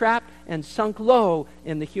to be trapped and sunk low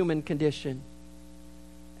in the human condition.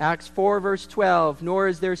 Acts 4 verse 12, nor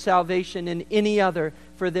is there salvation in any other,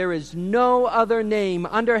 for there is no other name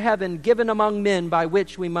under heaven given among men by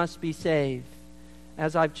which we must be saved.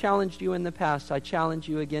 As I've challenged you in the past, I challenge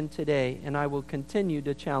you again today, and I will continue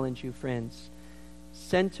to challenge you, friends.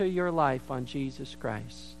 Center your life on Jesus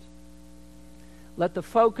Christ. Let the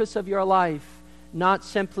focus of your life not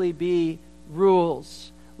simply be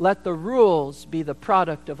rules. Let the rules be the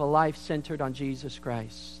product of a life centered on Jesus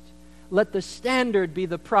Christ. Let the standard be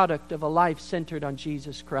the product of a life centered on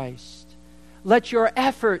Jesus Christ. Let your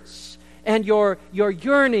efforts and your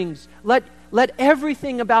yearnings, let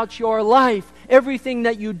everything about your life, everything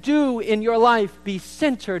that you do in your life be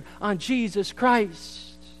centered on Jesus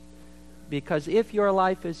Christ. Because if your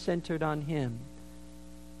life is centered on Him,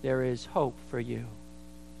 there is hope for you.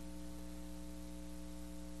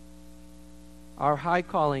 Our high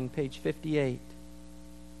calling, page 58.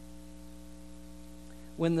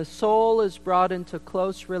 When the soul is brought into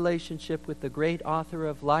close relationship with the great author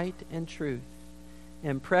of light and truth,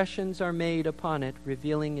 impressions are made upon it,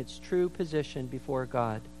 revealing its true position before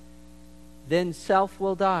God. Then self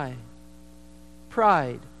will die,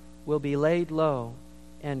 pride will be laid low,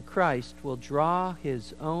 and Christ will draw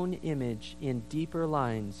His own image in deeper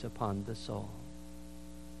lines upon the soul.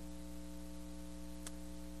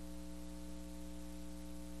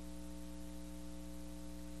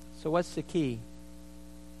 So what's the key?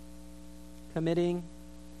 Committing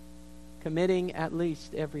at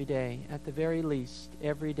least every day, at the very least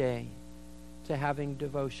every day, to having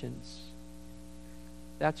devotions.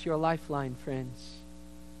 That's your lifeline, friends.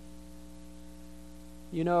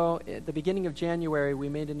 You know, at the beginning of January, we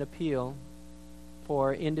made an appeal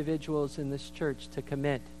for individuals in this church to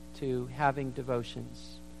commit to having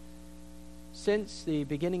devotions. Since the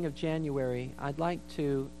beginning of January, I'd like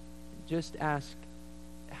to just ask,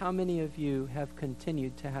 how many of you have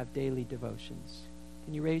continued to have daily devotions?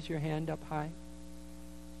 Can you raise your hand up high?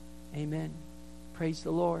 Amen. Praise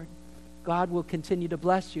the Lord. God will continue to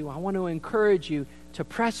bless you. I want to encourage you to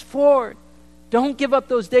press forward. Don't give up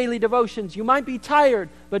those daily devotions. You might be tired,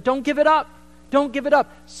 but don't give it up. Don't give it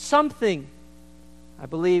up. Something, I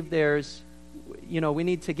believe we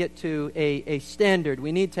need to get to a standard.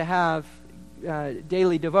 We need to have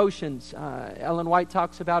daily devotions. Ellen White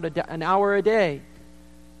talks about an hour a day.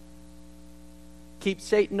 Keep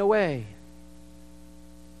Satan away.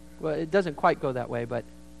 Well, it doesn't quite go that way, but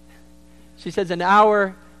she says an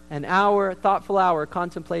hour, thoughtful hour,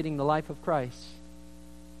 contemplating the life of Christ.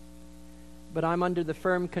 But I'm under the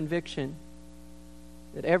firm conviction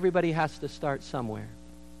that everybody has to start somewhere.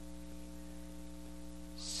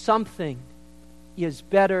 Something is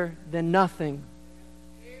better than nothing.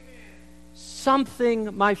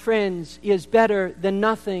 Something, my friends, is better than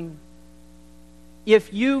nothing.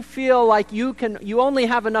 If you feel like you only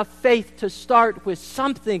have enough faith to start with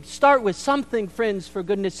something, friends, for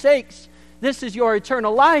goodness sakes. This is your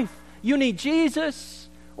eternal life. You need Jesus,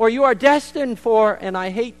 or you are destined for, and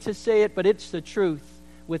I hate to say it, but it's the truth.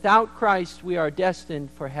 Without Christ, we are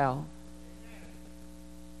destined for hell.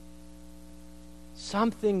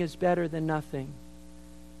 Something is better than nothing.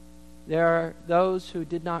 There are those who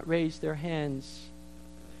did not raise their hands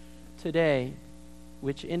today,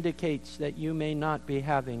 which indicates that you may not be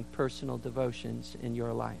having personal devotions in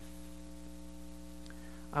your life.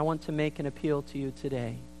 I want to make an appeal to you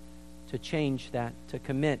today to change that, to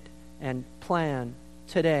commit and plan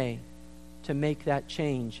today to make that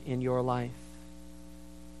change in your life.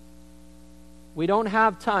 We don't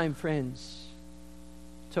have time, friends,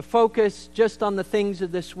 to focus just on the things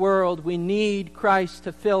of this world. We need Christ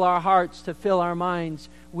to fill our hearts, to fill our minds.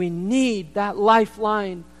 We need that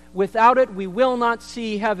lifeline. Without it, we will not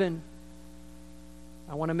see heaven.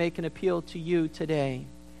 I want to make an appeal to you today,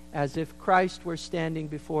 as if Christ were standing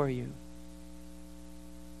before you.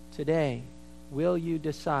 Today, will you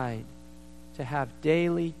decide to have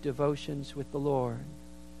daily devotions with the Lord?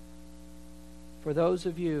 For those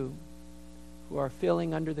of you who are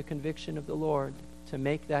feeling under the conviction of the Lord to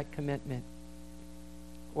make that commitment,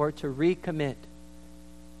 or to recommit,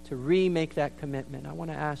 to remake that commitment, I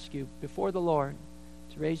want to ask you before the Lord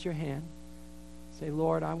to raise your hand. Say,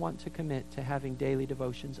 Lord, I want to commit to having daily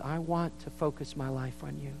devotions. I want to focus my life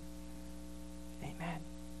on you. Amen.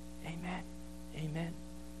 Amen. Amen.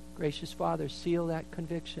 Gracious Father, seal that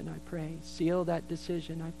conviction, I pray. Seal that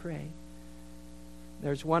decision, I pray.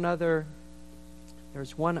 There's one other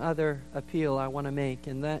There's one other appeal I want to make,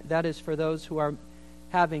 and that is for those who are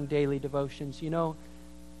having daily devotions. You know,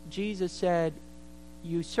 Jesus said,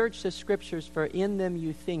 you search the Scriptures, for in them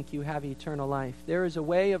you think you have eternal life. There is a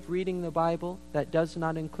way of reading the Bible that does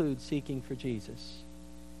not include seeking for Jesus.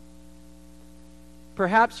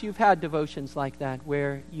 Perhaps you've had devotions like that,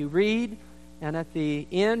 where you read, and at the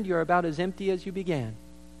end you're about as empty as you began.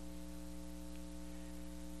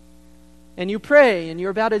 And you pray, and you're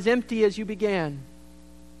about as empty as you began.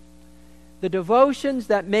 The devotions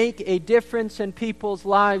that make a difference in people's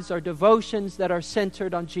lives are devotions that are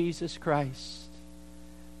centered on Jesus Christ.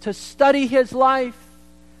 To study His life,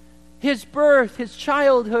 His birth, His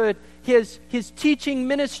childhood, His teaching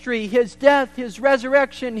ministry, His death, His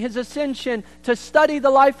resurrection, His ascension, to study the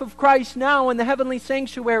life of Christ now in the heavenly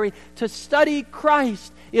sanctuary. To study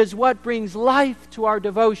Christ is what brings life to our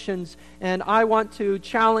devotions. And I want to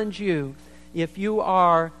challenge you, if you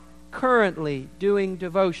are currently doing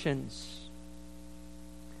devotions,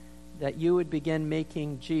 that you would begin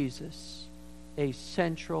making Jesus a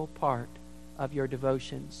central part of your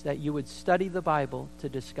devotions, that you would study the Bible to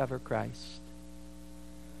discover Christ.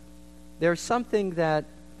 There's something that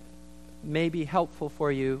may be helpful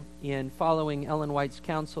for you in following Ellen White's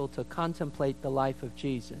counsel to contemplate the life of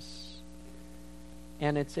Jesus.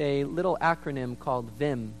 And it's a little acronym called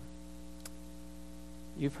VIM.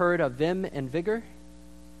 You've heard of Vim and Vigor?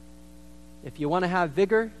 If you want to have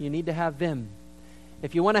vigor, you need to have Vim.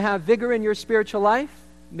 If you want to have vigor in your spiritual life,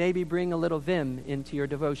 maybe bring a little Vim into your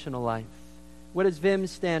devotional life. What does VIM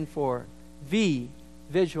stand for? V,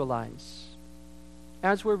 visualize.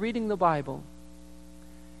 As we're reading the Bible,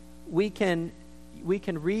 we can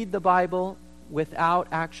read the Bible without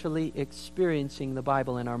actually experiencing the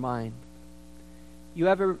Bible in our mind. You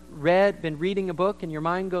ever been reading a book and your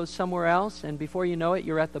mind goes somewhere else, and before you know it,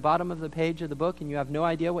 you're at the bottom of the page of the book and you have no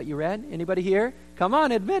idea what you read? Anybody here? Come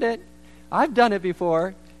on, admit it. I've done it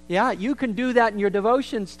before. Yeah, you can do that in your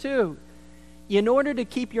devotions too. In order to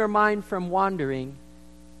keep your mind from wandering,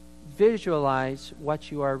 visualize what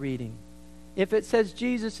you are reading. If it says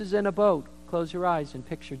Jesus is in a boat, close your eyes and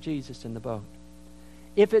picture Jesus in the boat.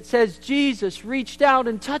 If it says Jesus reached out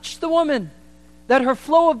and touched the woman, that her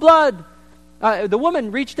flow of blood, the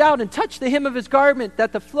woman reached out and touched the hem of his garment,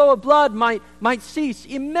 that the flow of blood might cease.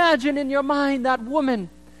 Imagine in your mind that woman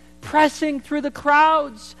pressing through the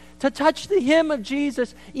crowds to touch the hem of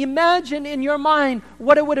Jesus. Imagine in your mind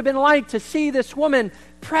what it would have been like to see this woman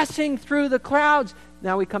pressing through the crowds.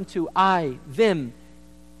 Now we come to I, Vim.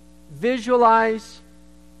 Visualize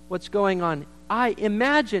what's going on.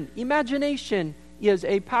 Imagination is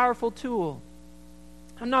a powerful tool.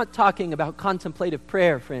 I'm not talking about contemplative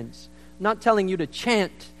prayer, friends. I'm not telling you to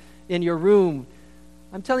chant in your room.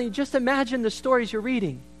 I'm telling you, just imagine the stories you're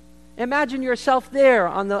reading. Imagine yourself there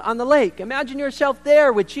on the lake. Imagine yourself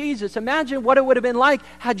there with Jesus. Imagine what it would have been like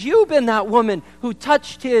had you been that woman who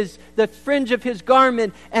touched the fringe of His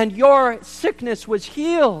garment and your sickness was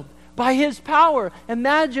healed by His power.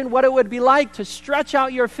 Imagine what it would be like to stretch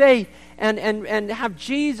out your faith and have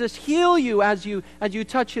Jesus heal you as you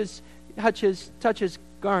touch his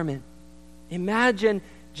garment. Imagine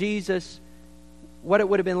Jesus, what it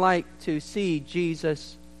would have been like to see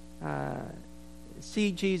Jesus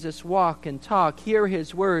walk and talk, hear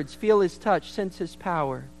His words, feel His touch, sense His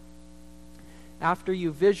power. After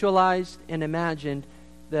you visualized and imagined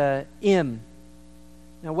the M.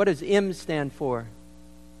 Now, what does M stand for?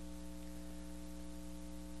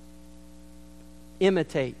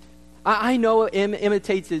 Imitate. I know M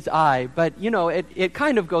imitates his I, but it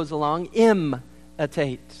kind of goes along.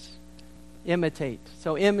 Imitate. Imitate.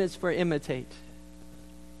 So M is for imitate.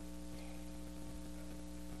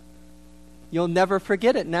 You'll never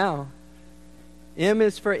forget it now. M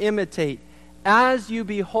is for imitate. As you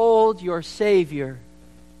behold your Savior,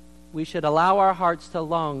 we should allow our hearts to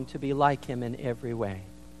long to be like Him in every way.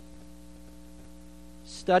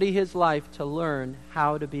 Study His life to learn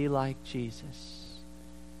how to be like Jesus.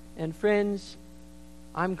 And friends,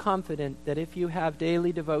 I'm confident that if you have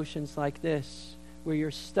daily devotions like this, where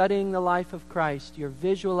you're studying the life of Christ, you're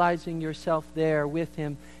visualizing yourself there with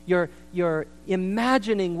Him, you're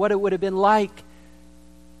imagining what it would have been like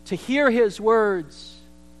to hear His words,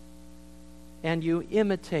 and you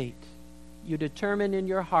determine in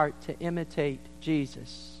your heart to imitate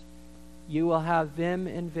Jesus, you will have vim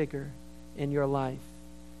and vigor in your life.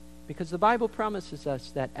 Because the Bible promises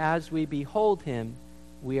us that as we behold Him,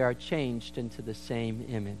 we are changed into the same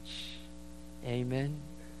image. Amen.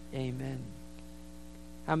 Amen.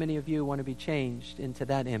 How many of you want to be changed into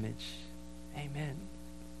that image? Amen.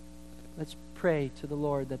 Let's pray to the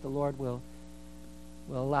Lord that the Lord will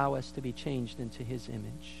allow us to be changed into His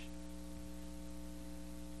image.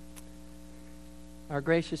 Our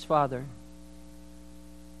gracious Father,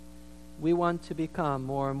 we want to become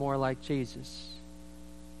more and more like Jesus.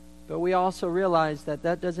 But we also realize that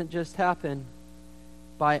that doesn't just happen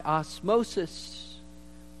by osmosis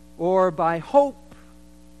or by hope.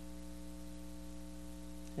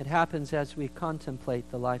 It happens as we contemplate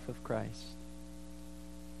the life of Christ.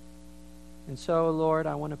 And so, Lord,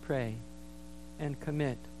 I want to pray and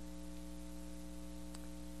commit.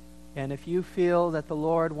 And if you feel that the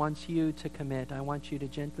Lord wants you to commit, I want you to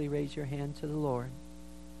gently raise your hand to the Lord.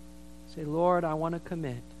 Say, Lord, I want to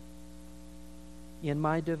commit in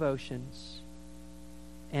my devotions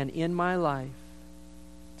and in my life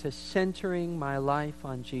to centering my life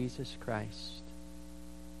on Jesus Christ.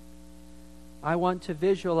 I want to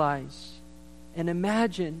visualize and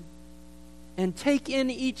imagine and take in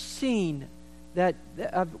each scene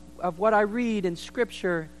of what I read in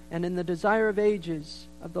Scripture and in the Desire of Ages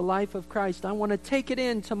of the life of Christ. I want to take it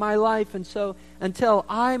into my life, and so until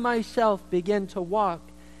I myself begin to walk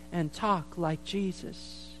and talk like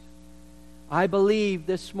Jesus. I believe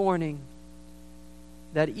this morning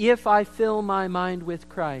that if I fill my mind with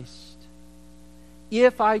Christ,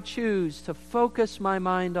 if I choose to focus my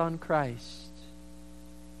mind on Christ,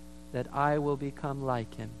 that I will become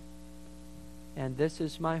like Him. And this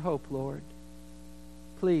is my hope, Lord.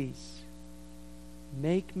 Please,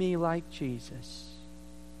 make me like Jesus.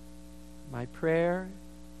 My prayer,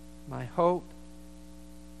 my hope,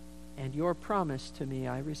 and your promise to me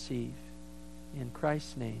I receive. In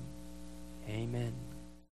Christ's name, amen.